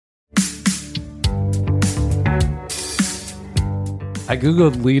I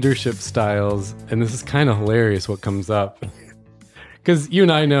Googled leadership styles, and this is kind of hilarious what comes up. Because you and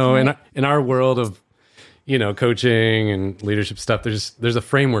I know in our world of, coaching and leadership stuff, there's a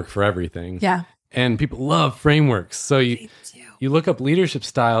framework for everything. Yeah. And people love frameworks. So you look up leadership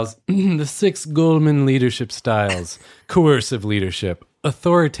styles, the 6 Goldman leadership styles: coercive leadership,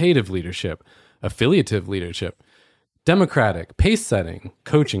 authoritative leadership, affiliative leadership, democratic, pace setting,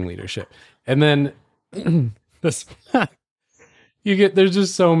 coaching leadership. And then this there's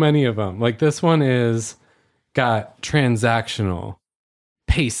just so many of them. Like this one got transactional,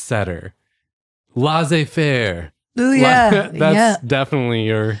 pace setter, laissez-faire. Oh, yeah. That's definitely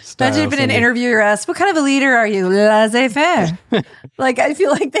your style. Imagine if an interviewer asked, what kind of a leader are you? Laissez-faire. Like, I feel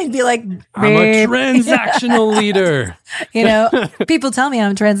like they'd be like, I'm a transactional leader. People tell me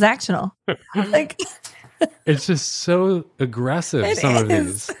I'm transactional. Like, it's just so aggressive, some of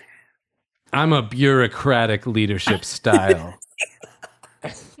these. I'm a bureaucratic leadership style.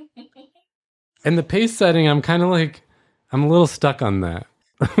 And the pace setting, I'm kind of like, I'm a little stuck on that.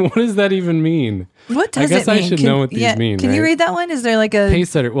 What does that even mean? What does it mean? I guess I should know what these mean. Can you read that one? Is there like a pace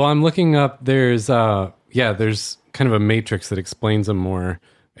setter? Well, I'm looking up. There's kind of a matrix that explains them more,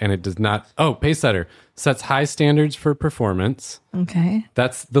 and it does not. Oh, pace setter sets high standards for performance. Okay,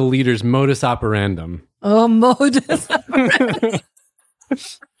 that's the leader's modus operandum. Oh, modus operandi.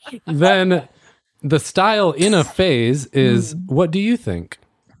 Then the style in a phase is what do you think?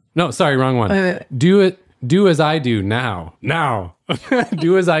 No, sorry, wrong one. Wait. Do as I do now. Now.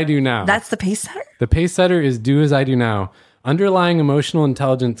 Do as I do now. That's the pace setter? The pace setter is do as I do now. Underlying emotional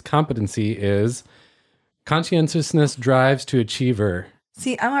intelligence competency is conscientiousness drives to achiever.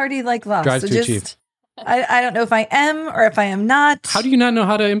 See, I'm already like lost. Drives to achieve. I don't know if I am or if I am not. How do you not know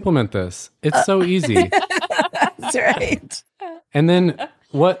how to implement this? It's so easy. That's right. And then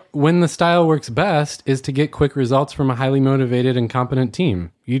when the style works best is to get quick results from a highly motivated and competent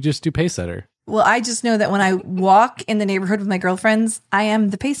team. You just do pace setter. Well, I just know that when I walk in the neighborhood with my girlfriends, I am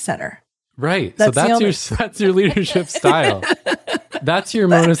the pace setter. Right. That's your leadership style. That's your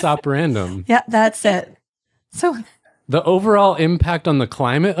modus operandum. Yeah, that's it. So the overall impact on the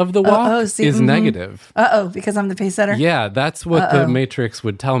climate of the walk is negative. Because I'm the pace setter? Yeah, that's what the matrix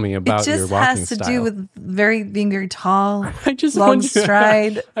would tell me about your walking style. It just has to do with being very tall, long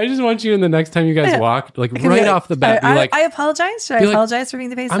stride. I just want you in the next time you guys walk, right off the bat, be like... I apologize. Should I apologize for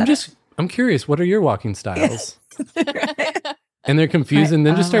being the pace setter? I'm curious, what are your walking styles? Right. And they're confused, and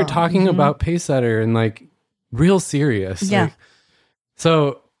then just start talking about pace setter and real serious. Yeah.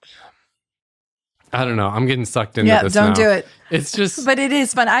 So... I don't know. I'm getting sucked into this now. Don't do it. It's just... But it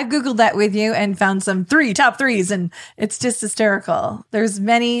is fun. I Googled that with you and found some top threes, and it's just hysterical. There's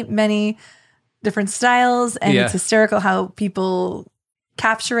many, many different styles, and it's hysterical how people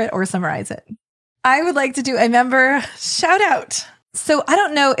capture it or summarize it. I would like to do a member shout out. So I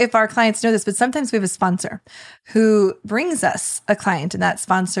don't know if our clients know this, but sometimes we have a sponsor who brings us a client, and that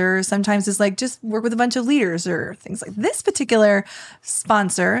sponsor sometimes is just work with a bunch of leaders or things like this. Particular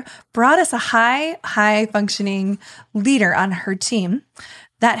sponsor brought us a high functioning leader on her team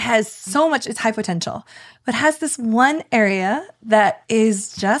that has so much, it's high potential, but has this one area that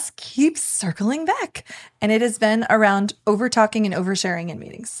is just keeps circling back. And it has been around over talking and oversharing in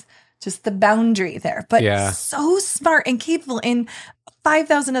meetings. Just the boundary there, but so smart and capable in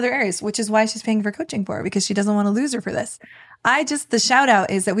 5,000 other areas, which is why she's paying for coaching for her, because she doesn't want to lose her for this. The shout out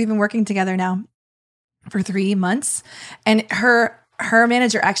is that we've been working together now for 3 months, and her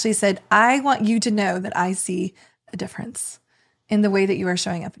manager actually said, I want you to know that I see a difference in the way that you are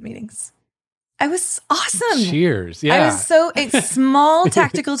showing up at meetings. I was awesome. Cheers. Yeah. I was it's small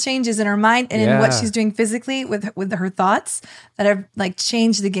tactical changes in her mind and in what she's doing physically with her thoughts that have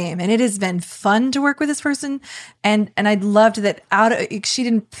changed the game. And it has been fun to work with this person. And I loved that she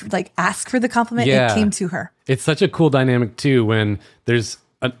didn't ask for the compliment. It came to her. It's such a cool dynamic too, when there's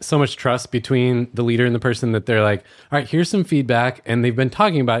so much trust between the leader and the person that they're like, all right, here's some feedback. And they've been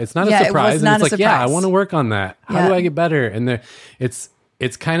talking about it. It's not a surprise. And it's I want to work on that. How do I get better? And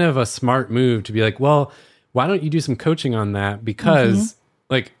it's kind of a smart move to be like, well, why don't you do some coaching on that? Because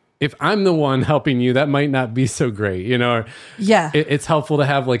if I'm the one helping you, that might not be so great, Or it's helpful to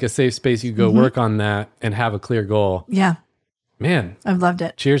have a safe space. You go work on that and have a clear goal. Yeah. Man. I've loved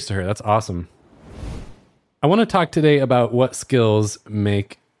it. Cheers to her. That's awesome. I want to talk today about what skills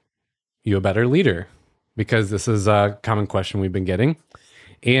make you a better leader, because this is a common question we've been getting.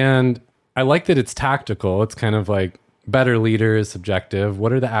 And I like that it's tactical. It's kind of better leader is subjective.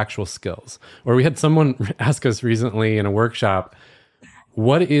 What are the actual skills? Or we had someone ask us recently in a workshop,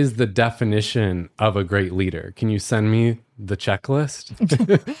 what is the definition of a great leader? Can you send me the checklist.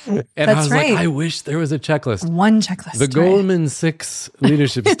 And I was like, I wish there was a checklist. One checklist. The Goleman 6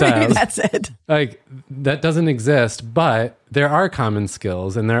 leadership styles. That's it. Like, that doesn't exist, but there are common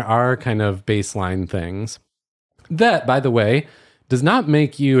skills and there are kind of baseline things that, by the way, does not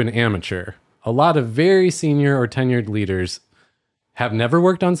make you an amateur. A lot of very senior or tenured leaders have never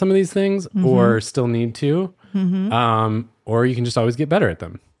worked on some of these things or still need to, or you can just always get better at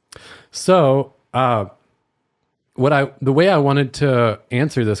them. So, the way I wanted to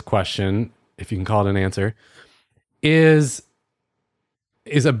answer this question, if you can call it an answer, is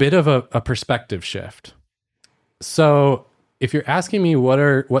a bit of a perspective shift. So if you're asking me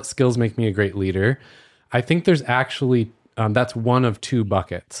what skills make me a great leader, I think there's actually, that's one of two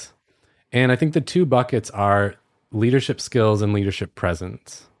buckets. And I think the two buckets are leadership skills and leadership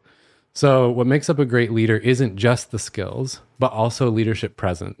presence. So what makes up a great leader isn't just the skills, but also leadership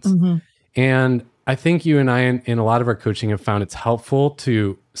presence. And I think you and I, in a lot of our coaching, have found it's helpful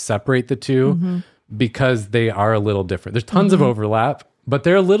to separate the two because they are a little different. There's tons of overlap, but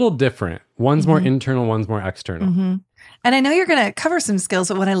they're a little different. One's more internal, one's more external. And I know you're going to cover some skills,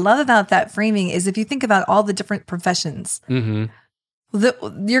 but what I love about that framing is if you think about all the different professions, you're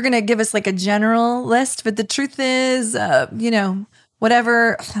going to give us like a general list, but the truth is,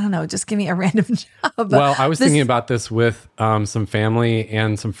 whatever, I don't know, just give me a random job. Well, I was thinking about this with some family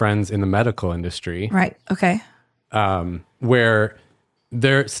and some friends in the medical industry. Right. Okay. Where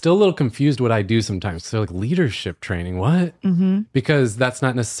they're still a little confused what I do sometimes. So they're like, leadership training, what? Because that's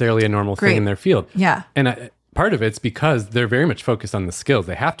not necessarily a normal thing in their field. Yeah. And part of it's because they're very much focused on the skills.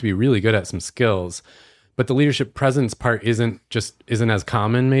 They have to be really good at some skills. But the leadership presence part isn't as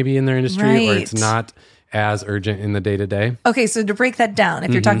common maybe in their industry, or it's not as urgent in the day-to-day. Okay, so to break that down,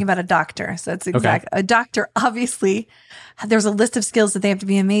 if you're talking about a doctor, so that's exact. A doctor, obviously, there's a list of skills that they have to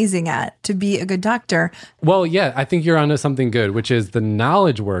be amazing at to be a good doctor. Well, yeah, I think you're onto something good, which is the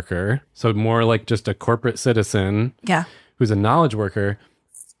knowledge worker. So more like just a corporate citizen who's a knowledge worker.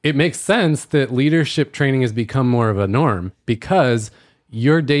 It makes sense that leadership training has become more of a norm because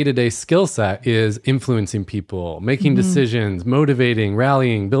your day-to-day skill set is influencing people, making decisions, motivating,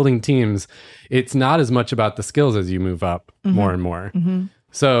 rallying, building teams. It's not as much about the skills as you move up more and more.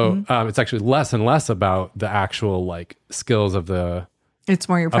 So it's actually less and less about the actual like skills of it's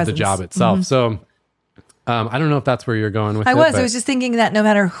more your presence. Of the job itself. So I don't know if that's where you're going with it. I was just thinking that no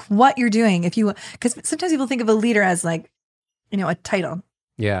matter what you're doing, because sometimes people think of a leader as like, a title.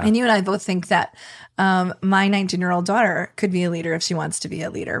 Yeah. And you and I both think that my 19-year-old daughter could be a leader if she wants to be a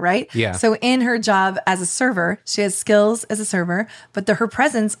leader, right? Yeah. So in her job as a server, she has skills as a server, but her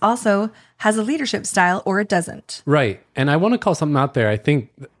presence also has a leadership style, or it doesn't. Right. And I want to call something out there. I think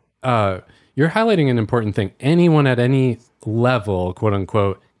you're highlighting an important thing. Anyone at any level, quote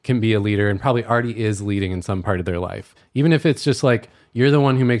unquote, can be a leader and probably already is leading in some part of their life. Even if it's just like, you're the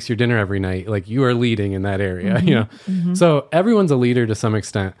one who makes your dinner every night, like you are leading in that area, So everyone's a leader to some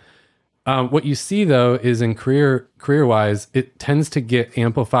extent. What you see though is in career-wise, it tends to get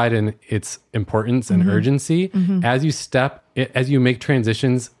amplified in its importance and urgency as you make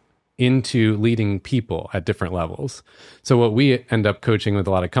transitions into leading people at different levels. So what we end up coaching with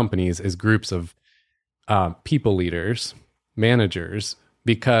a lot of companies is groups of people leaders, managers,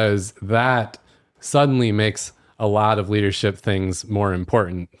 because that suddenly makes a lot of leadership things more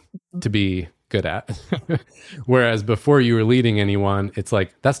important to be good at. Whereas before you were leading anyone, it's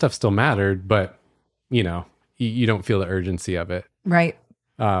like that stuff still mattered, but you don't feel the urgency of it. Right.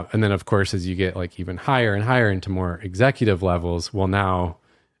 And then of course, as you get like even higher and higher into more executive levels, well now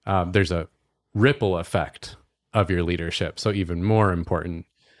there's a ripple effect of your leadership. So even more important.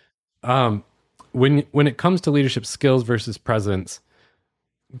 When it comes to leadership skills versus presence,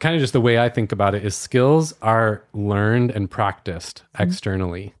 kind of just the way I think about it is skills are learned and practiced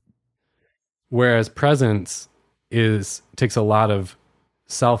externally, whereas presence takes a lot of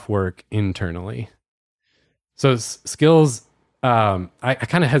self-work internally. So skills, I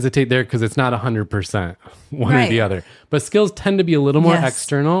kind of hesitate there because it's not 100% one or the other, but skills tend to be a little more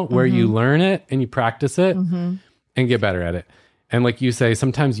external, where you learn it and you practice it and get better at it. And like you say,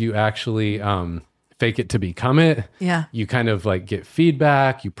 sometimes you actually fake it to become it. Yeah. You kind of like get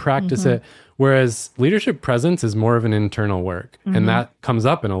feedback, you practice it. Whereas leadership presence is more of an internal work. And that comes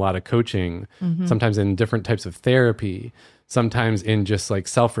up in a lot of coaching, sometimes in different types of therapy, sometimes in just like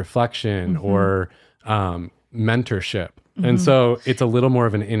self-reflection or mentorship. And so it's a little more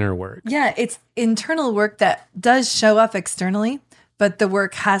of an inner work. Yeah, it's internal work that does show up externally, but the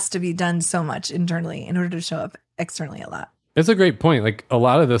work has to be done so much internally in order to show up externally a lot. It's a great point. Like a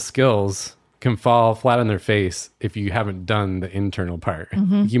lot of the skills can fall flat on their face if you haven't done the internal part.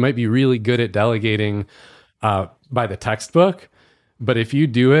 You might be really good at delegating by the textbook. But if you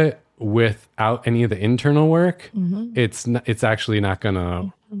do it without any of the internal work, it's actually not going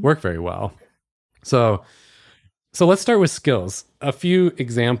to work very well. So let's start with skills. A few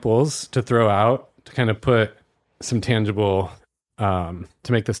examples to throw out to kind of put some tangible, to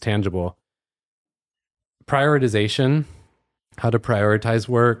make this tangible. Prioritization, how to prioritize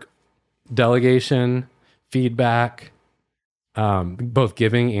work, delegation, feedback, both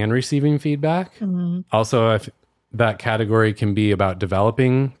giving and receiving feedback. Also, if that category can be about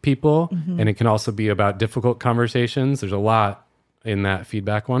developing people, and it can also be about difficult conversations. There's a lot in that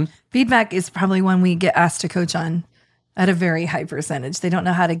feedback one. Feedback is probably one we get asked to coach on at a very high percentage. They don't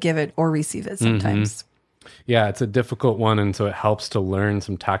know how to give it or receive it sometimes. Yeah, it's a difficult one, and so it helps to learn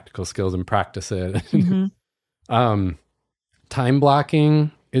some tactical skills and practice it. Time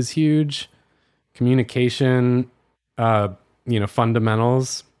blocking is huge. Communication,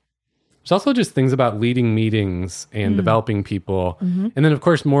 fundamentals. There's also just things about leading meetings and developing people. And then, of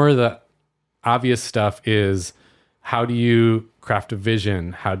course, more of the obvious stuff is how do you craft a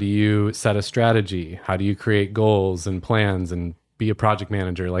vision? How do you set a strategy? How do you create goals and plans and be a project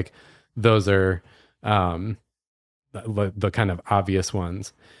manager? Like those are the kind of obvious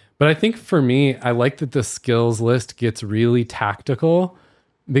ones. But I think for me, I like that the skills list gets really tactical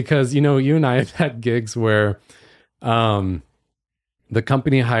because, you and I have had gigs where the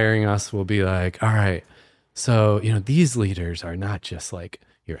company hiring us will be like, all right, so, these leaders are not just like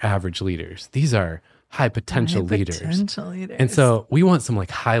your average leaders. These are high potential leaders. And so we want some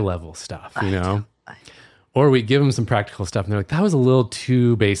like high level stuff, or we give them some practical stuff and they're like, that was a little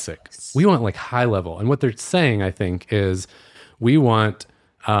too basic. We want like high level. And what they're saying, I think, is we want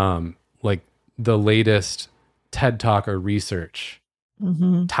like the latest TED Talk or research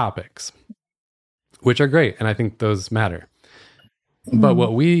topics, which are great. And I think those matter. But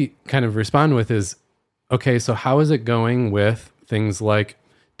what we kind of respond with is, okay, so how is it going with things like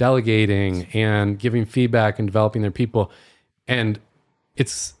delegating and giving feedback and developing their people? And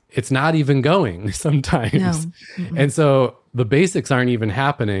it's not even going sometimes. No. And so the basics aren't even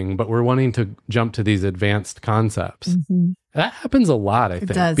happening, but we're wanting to jump to these advanced concepts. That happens a lot, I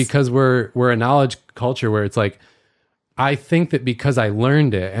think, because we're a knowledge culture where it's like, I think that because I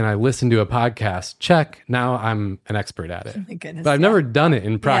learned it and I listened to a podcast, check, now I'm an expert at it. Oh my goodness, but I've never done it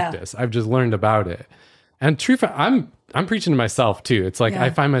in practice. I've just learned about it. And I'm preaching to myself too. It's like,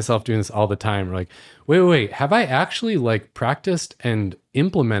 I find myself doing this all the time. We're like, wait, have I actually like practiced and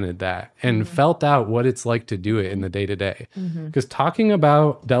implemented that and felt out what it's like to do it in the day to day? Because talking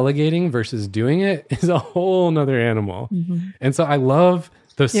about delegating versus doing it is a whole nother animal. And so I love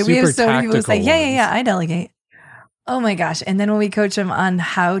the super tactical ones. People say, yeah, I delegate. Oh my gosh. And then when we coach them on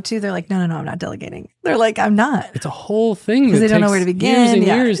how to, they're like, no, I'm not delegating. They're like, I'm not. It's a whole thing. Because they don't know where to begin. Years and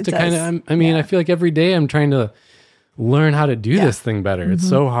years to kind of, I feel like every day I'm trying to learn how to do this thing better. It's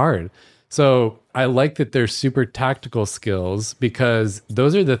so hard. So I like that they're super tactical skills because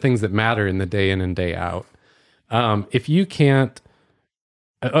those are the things that matter in the day in and day out. If you can't,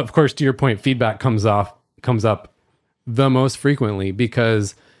 of course, to your point, feedback comes up the most frequently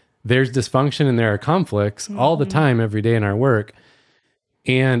because there's dysfunction and there are conflicts all the time, every day in our work.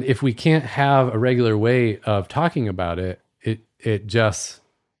 And if we can't have a regular way of talking about it, it just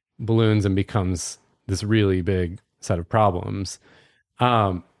balloons and becomes this really big set of problems.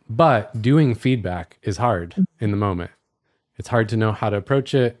 But doing feedback is hard in the moment. It's hard to know how to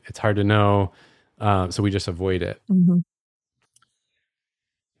approach it. It's hard to know. So we just avoid it.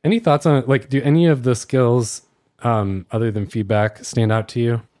 Any thoughts on, like, do any of the skills other than feedback stand out to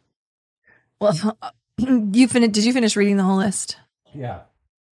you? Well, did you finish reading the whole list? Yeah.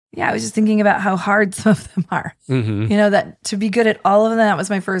 Yeah, I was just thinking about how hard some of them are. That to be good at all of them, that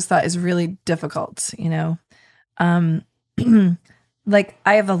was my first thought, is really difficult, Like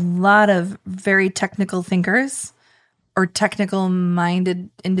I have a lot of very technical thinkers or technical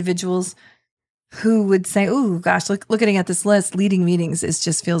minded individuals who would say, oh gosh, looking at this list, leading meetings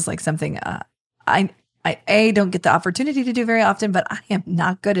just feels like something I don't get the opportunity to do very often, but I am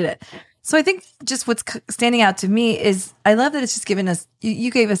not good at it. So I think just what's standing out to me is I love that it's just given us, you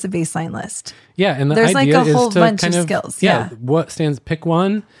gave us a baseline list. Yeah. And there's like a whole bunch of skills. What stands, pick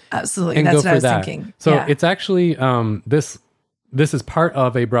one. Absolutely. And that's go what for I was that. thinking. So it's actually, this is part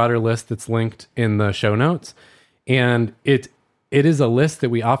of a broader list that's linked in the show notes. And it is a list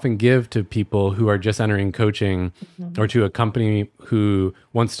that we often give to people who are just entering coaching or to a company who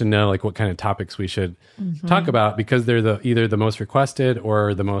wants to know like what kind of topics we should talk about, because they're either the most requested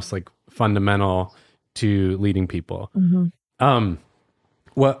or the most like fundamental to leading people.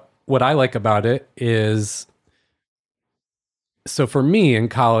 What I like about it is, so for me in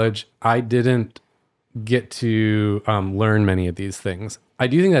college, I didn't get to learn many of these things. I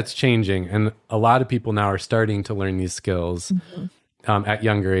do think that's changing, and a lot of people now are starting to learn these skills at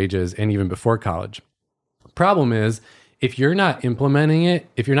younger ages and even before college. Problem is, if you're not implementing it,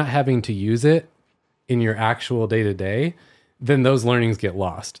 if you're not having to use it in your actual day-to-day, then those learnings get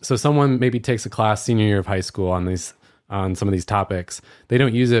lost. So someone maybe takes a class senior year of high school on some of these topics. They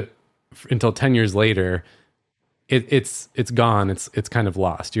don't use it until 10 years later. It's gone. It's kind of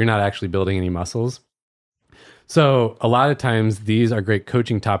lost. You're not actually building any muscles. So a lot of times these are great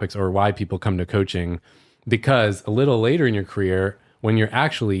coaching topics, or why people come to coaching, because a little later in your career, when you're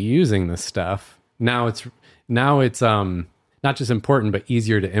actually using this stuff, now it's not just important, but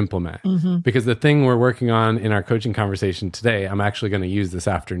easier to implement. Because the thing we're working on in our coaching conversation today, I'm actually going to use this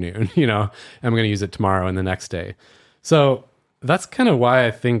afternoon, I'm going to use it tomorrow and the next day. So that's kind of why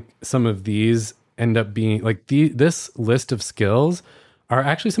I think some of these end up being like this list of skills are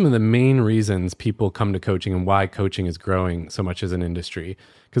actually some of the main reasons people come to coaching and why coaching is growing so much as an industry.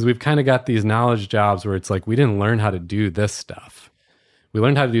 Because we've kind of got these knowledge jobs where it's like, we didn't learn how to do this stuff. We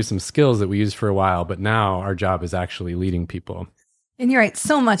learned how to do some skills that we used for a while, but now our job is actually leading people. And you're right.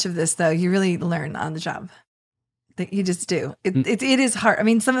 So much of this, though, you really learn on the job. That you just do. It is hard. I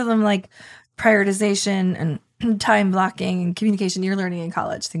mean, some of them like prioritization and time blocking and communication you're learning in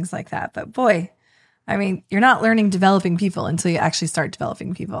college, things like that. But boy, I mean, you're not learning developing people until you actually start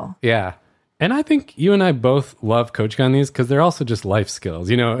developing people. Yeah. And I think you and I both love coaching on these because they're also just life skills.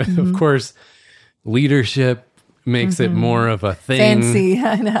 Of course, leadership makes it more of a thing. Fancy,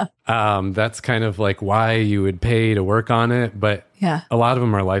 I know. That's kind of like why you would pay to work on it. But a lot of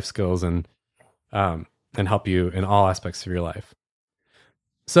them are life skills and help you in all aspects of your life.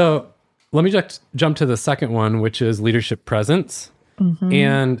 So let me just jump to the second one, which is leadership presence.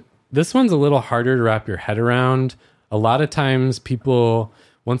 And this one's a little harder to wrap your head around. A lot of times people,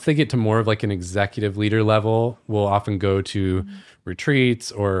 once they get to more of like an executive leader level, will often go to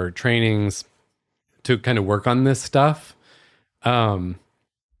retreats or trainings to kind of work on this stuff. And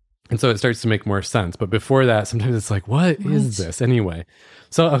so it starts to make more sense. But before that, sometimes it's like, what is this anyway?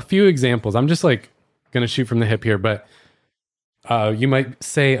 So a few examples. I'm just like going to shoot from the hip here, but you might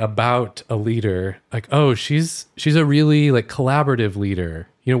say about a leader, like, oh, she's a really like collaborative leader.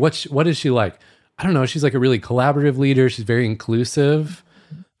 What is she like? I don't know. She's like a really collaborative leader. She's very inclusive.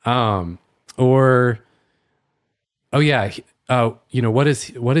 Or, oh yeah, what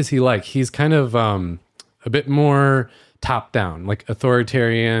is he like? He's kind of a bit more top down, like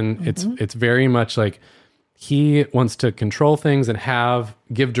authoritarian. It's very much like he wants to control things and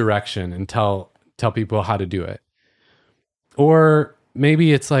give direction and tell people how to do it. Or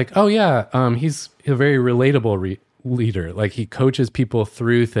maybe it's like, oh yeah, he's a very relatable leader. Like he coaches people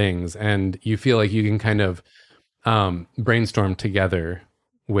through things, and you feel like you can kind of brainstorm together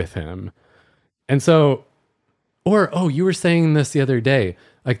with him. And so, or, oh, you were saying this the other day,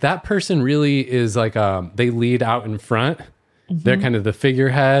 like that person really is like, they lead out in front. They're kind of the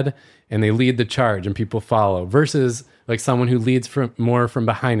figurehead and they lead the charge and people follow, versus like someone who leads more from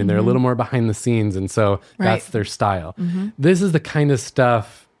behind and they're a little more behind the scenes. And so that's their style. This is the kind of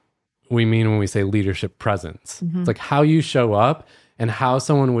stuff we mean when we say leadership presence. It's like how you show up and how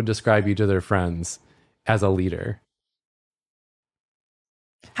someone would describe you to their friends as a leader.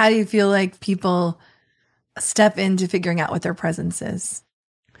 How do you feel like people step into figuring out what their presence is?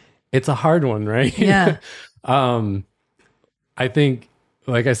 It's a hard one, right? Yeah. I think,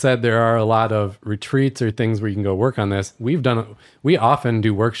 like I said, there are a lot of retreats or things where you can go work on this. We often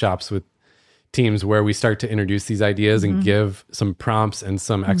do workshops with teams where we start to introduce these ideas and give some prompts and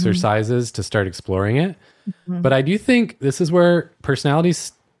some exercises to start exploring it. But I do think this is where personality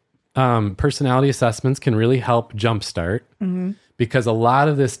assessments can really help jumpstart, because a lot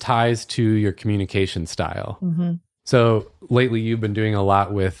of this ties to your communication style. So lately you've been doing a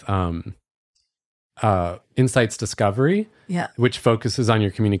lot with insights discovery, which focuses on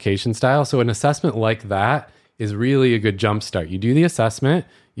your communication style. So an assessment like that is really a good jumpstart. You do the assessment,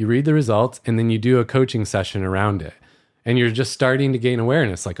 you read the results, and then you do a coaching session around it. And you're just starting to gain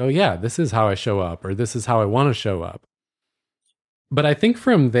awareness, like, oh yeah, this is how I show up, or this is how I want to show up. But I think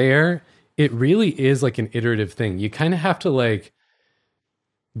from there, it really is like an iterative thing. You kind of have to like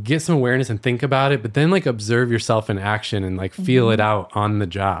get some awareness and think about it, but then like observe yourself in action and like feel it out on the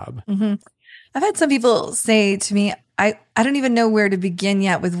job. I've had some people say to me, I don't even know where to begin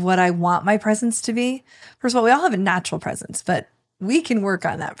yet with what I want my presence to be. First of all, we all have a natural presence, but we can work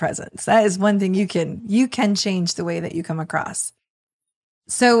on that presence. That is one thing you can change the way that you come across.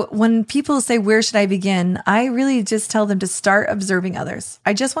 So when people say, where should I begin? I really just tell them to start observing others.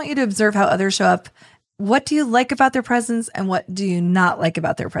 I just want you to observe how others show up what do you like about their presence and what do you not like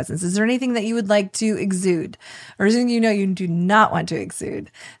about their presence? Is there anything that you would like to exude or something you do not want to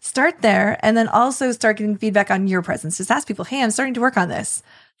exude? Start there and then also start getting feedback on your presence. Just ask people, hey, I'm starting to work on this.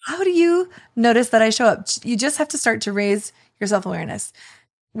 How do you notice that I show up? You just have to start to raise your self-awareness.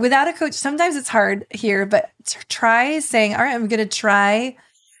 Without a coach, sometimes it's hard here, but try saying, all right, I'm going to try.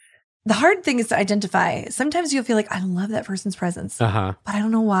 The hard thing is to identify. Sometimes you'll feel like, I love that person's presence, but I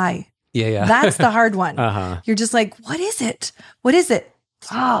don't know why. Yeah. That's the hard one. You're just like, what is it? What is it?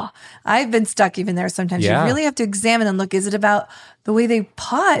 Oh, I've been stuck even there. Sometimes you really have to examine and look, is it about the way they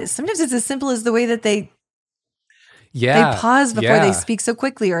pause? Sometimes it's as simple as the way that they pause before they speak so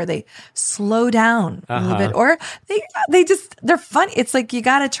quickly, or they slow down a little bit, or they're funny. It's like, you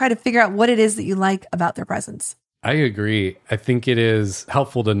got to try to figure out what it is that you like about their presence. I agree. I think it is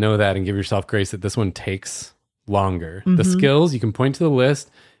helpful to know that and give yourself grace that this one takes longer. The skills, you can point to the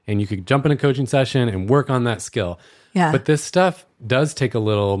list and you could jump in a coaching session and work on that skill. Yeah. But this stuff does take a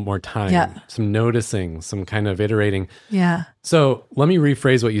little more time, some noticing, some kind of iterating. Yeah. So let me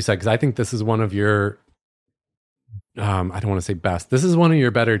rephrase what you said, because I think this is one of your, I don't want to say best. This is one of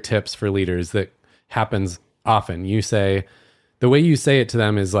your better tips for leaders that happens often. You say, the way you say it to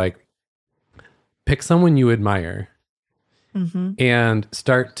them is like, pick someone you admire and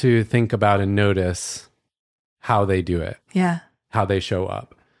start to think about and notice how they do it. Yeah. How they show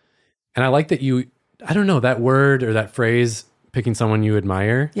up. And I like that I don't know, that word or that phrase, picking someone you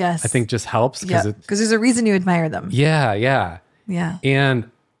admire. Yes. I think just helps. Because there's a reason you admire them. Yeah. Yeah.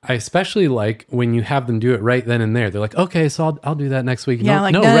 And I especially like when you have them do it right then and there. They're like, okay, so I'll do that next week. Yeah,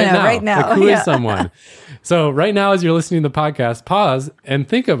 no, right now. Like, who is someone? So right now, as you're listening to the podcast, pause and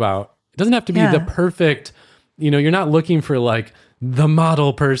think about, it doesn't have to be the perfect, you're not looking for like the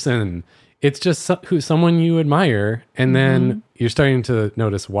model person. It's just someone you admire, and then you're starting to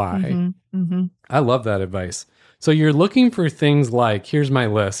notice why. I love that advice. So you're looking for things like, here's my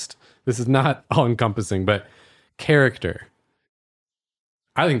list. This is not all encompassing, but character.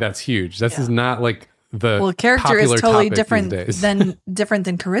 I think that's huge. This is not like character is totally different than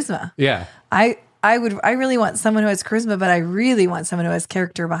charisma. Yeah. I really want someone who has charisma, but I really want someone who has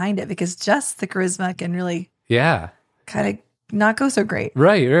character behind it, because just the charisma can really kind of not go so great.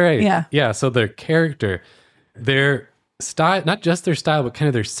 Right. Yeah. So their character, their style, not just their style, but kind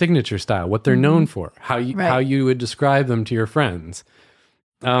of their signature style, what they're known for, how you would describe them to your friends.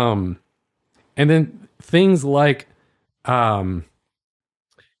 And then things like,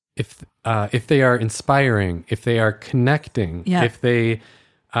 if they are inspiring, if they are connecting, if they,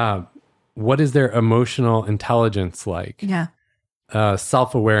 what is their emotional intelligence like? Yeah.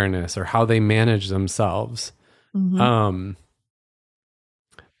 Self-awareness, or how they manage themselves. I'm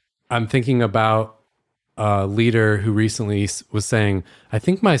thinking about a leader who recently was saying, I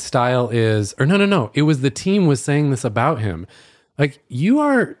think my style is, or no. It was the team was saying this about him. Like,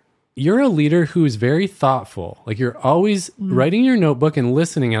 you're a leader who is very thoughtful. Like, you're always writing your notebook and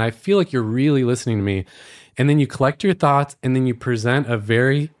listening. And I feel like you're really listening to me. And then you collect your thoughts and then you present a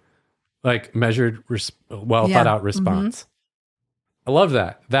very like measured, well thought out response. I love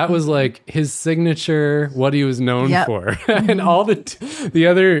that. That was like his signature, what he was known for. And all the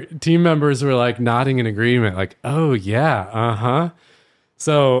other team members were like nodding in agreement, like, oh yeah,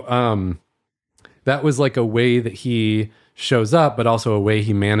 So that was like a way that he shows up, but also a way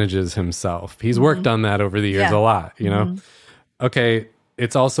he manages himself. He's worked on that over the years a lot, Okay,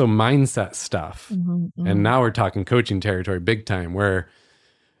 it's also mindset stuff. And now we're talking coaching territory big time, where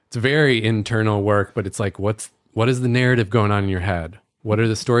it's very internal work, but it's like, what is the narrative going on in your head? What are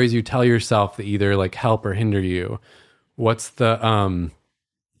the stories you tell yourself that either like help or hinder you? What's the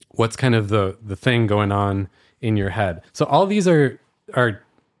what's kind of the thing going on in your head? So all these are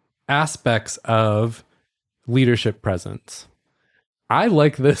aspects of leadership presence. I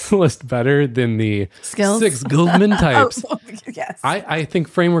like this list better than the skills? 6 Goldman types. Yes. I think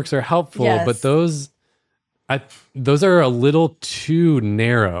frameworks are helpful, but those are a little too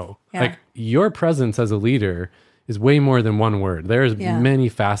narrow. Yeah. Like, your presence as a leader is way more than one word. There's many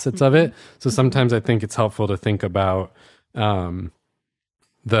facets of it. So sometimes I think it's helpful to think about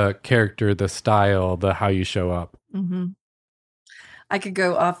the character, the style, the how you show up. I could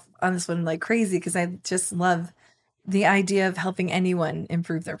go off on this one like crazy, because I just love the idea of helping anyone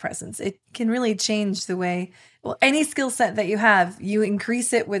improve their presence. It can really change the way, any skill set that you have, you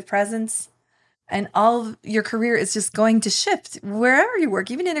increase it with presence, and all of your career is just going to shift wherever you work,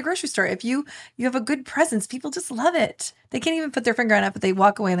 even in a grocery store. If you have a good presence, people just love it. They can't even put their finger on it, but they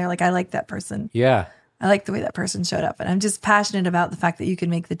walk away and they're like, I like that person. Yeah. I like the way that person showed up. And I'm just passionate about the fact that you can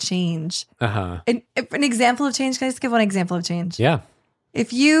make the change. And an example of change, can I just give one example of change? Yeah.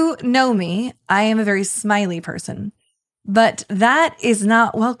 If you know me, I am a very smiley person, but that is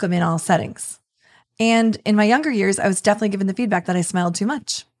not welcome in all settings. And in my younger years, I was definitely given the feedback that I smiled too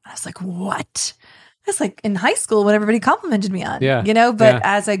much. I was like, what? That's like in high school what everybody complimented me on, but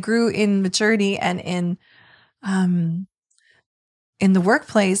as I grew in maturity and in the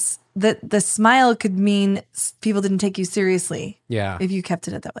workplace, the smile could mean people didn't take you seriously. Yeah. If you kept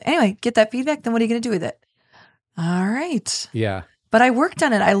it at that way. Anyway, get that feedback, then what are you going to do with it? All right. Yeah. But I worked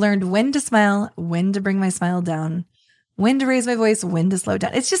on it. I learned when to smile, when to bring my smile down, when to raise my voice, when to slow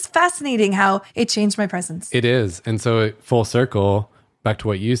down. It's just fascinating how it changed my presence. It is. And so full circle, back to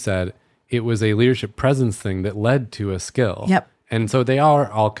what you said, it was a leadership presence thing that led to a skill. Yep. And so they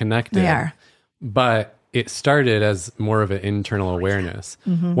are all connected. They are. But it started as more of an internal awareness.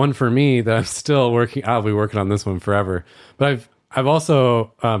 Mm-hmm. One for me that I'm still working, I'll be working on this one forever. But I've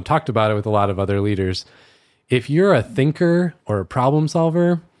also talked about it with a lot of other leaders. If you're a thinker or a problem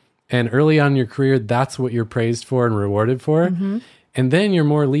solver, and early on in your career, that's what you're praised for and rewarded for, and then you're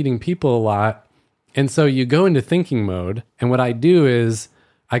more leading people a lot, and so you go into thinking mode, and what I do is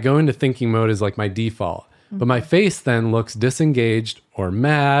I go into thinking mode as like my default, but my face then looks disengaged or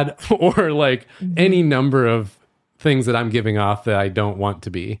mad or like any number of things that I'm giving off that I don't want to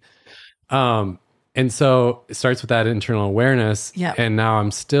be. And so it starts with that internal awareness. Yep. And now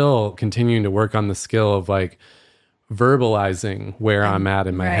I'm still continuing to work on the skill of like verbalizing where I'm at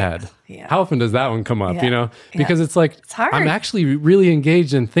in my head. Yeah. How often does that one come up, Because it's like, it's hard. I'm actually really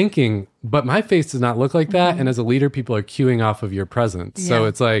engaged in thinking, but my face does not look like that. And as a leader, people are cueing off of your presence. Yeah. So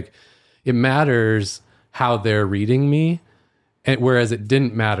it's like, it matters how they're reading me. And whereas it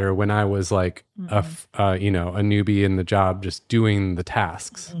didn't matter when I was like a newbie in the job, just doing the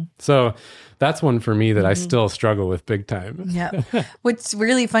tasks. So that's one for me that I still struggle with big time. Yeah. What's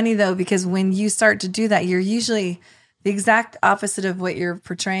really funny though, because when you start to do that, you're usually the exact opposite of what you're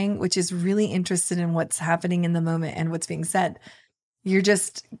portraying, which is really interested in what's happening in the moment and what's being said. You're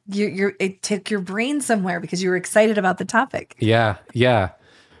just, it took your brain somewhere because you were excited about the topic. Yeah. Yeah.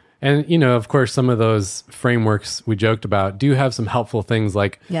 And, of course, some of those frameworks we joked about do have some helpful things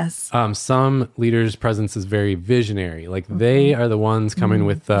like yes. Some leaders' presence is very visionary. Like they are the ones coming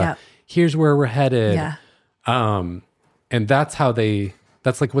with the, here's where we're headed. Yeah. And that's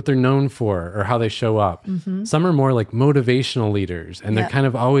like what they're known for or how they show up. Some are more like motivational leaders and they're kind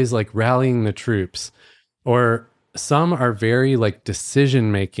of always like rallying the troops. Or some are very like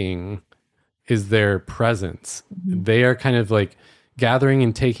decision-making is their presence. They are kind of like gathering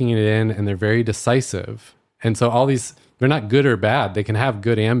and taking it in, and they're very decisive. And so all these, they're not good or bad. They can have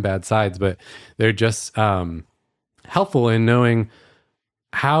good and bad sides, but they're just helpful in knowing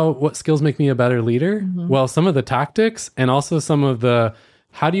what skills make me a better leader. Well, some of the tactics and also some of the,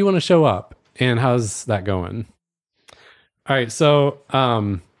 how do you want to show up and how's that going? All right. So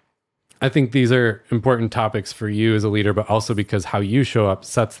I think these are important topics for you as a leader, but also because how you show up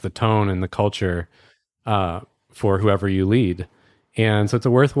sets the tone and the culture for whoever you lead. And so it's a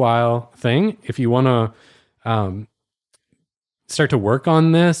worthwhile thing. If you want to start to work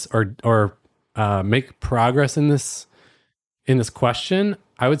on this or make progress in this question,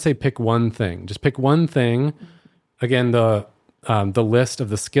 I would say pick one thing. Just pick one thing. Again, the list of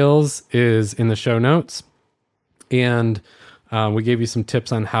the skills is in the show notes, and we gave you some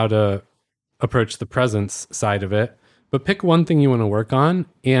tips on how to approach the presence side of it. But pick one thing you want to work on,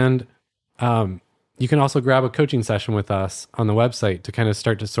 and you can also grab a coaching session with us on the website to kind of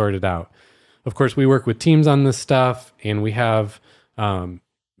start to sort it out. Of course, we work with teams on this stuff, and we have,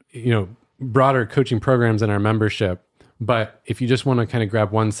 broader coaching programs in our membership. But if you just want to kind of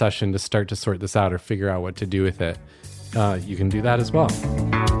grab one session to start to sort this out or figure out what to do with it, you can do that as well.